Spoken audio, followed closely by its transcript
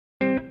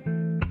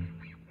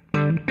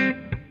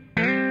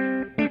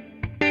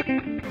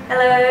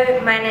Hello,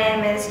 my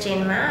name is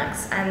Jen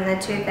Marks. I'm the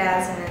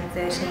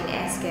 2013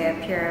 Asker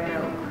Pure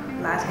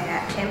Milk Latte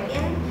Art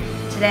Champion.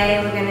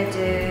 Today we're going to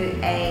do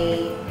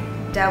a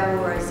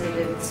double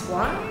rosetted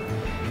swan.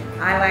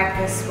 I like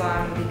this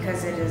swan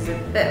because it is a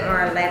bit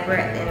more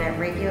elaborate than a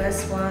regular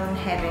swan,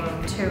 having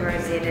two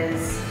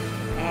rosettas,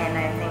 and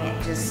I think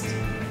it just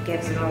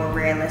gives a more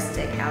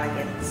realistic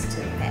elegance to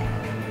the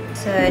pattern.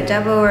 So a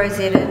double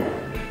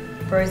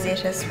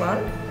rosetta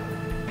swan.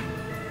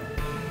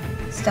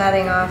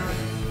 Starting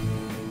off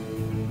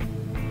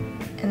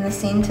in the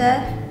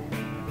center,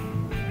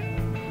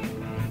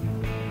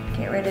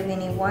 get rid of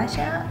any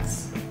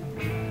whiteouts.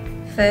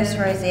 First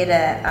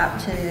rosetta up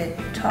to the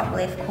top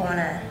left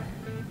corner,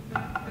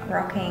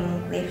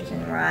 rocking left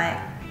and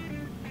right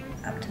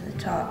up to the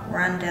top,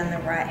 run down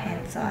the right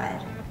hand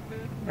side.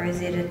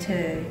 Rosetta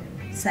 2,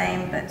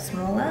 same but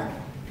smaller,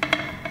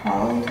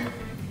 hold,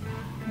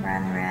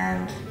 run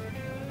round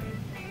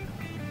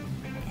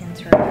and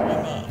through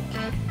your neck.